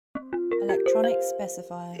Electronic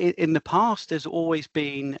specifier. In the past, there's always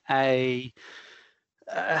been a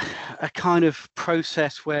kind of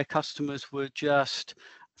process where customers would just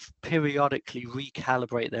periodically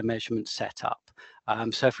recalibrate their measurement setup.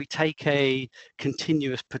 So if we take a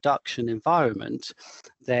continuous production environment,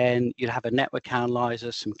 then you'd have a network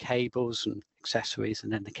analyzer, some cables and accessories,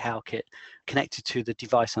 and then the cal kit connected to the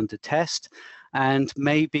device under test. And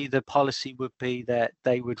maybe the policy would be that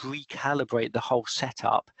they would recalibrate the whole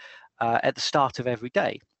setup at the start of every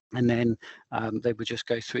day. And then they would just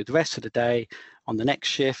go through the rest of the day on the next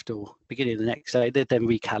shift or beginning of the next day. They'd then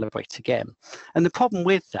recalibrate again. And the problem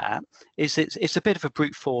with that is it's a bit of a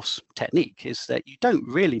brute force technique, is that you don't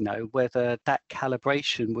really know whether that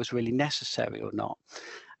calibration was really necessary or not.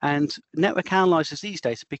 And network analyzers these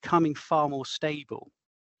days are becoming far more stable,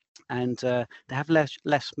 and they have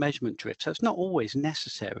less measurement drift. So it's not always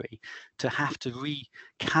necessary to have to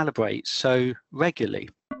recalibrate so regularly.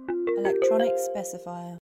 Electronic specifier.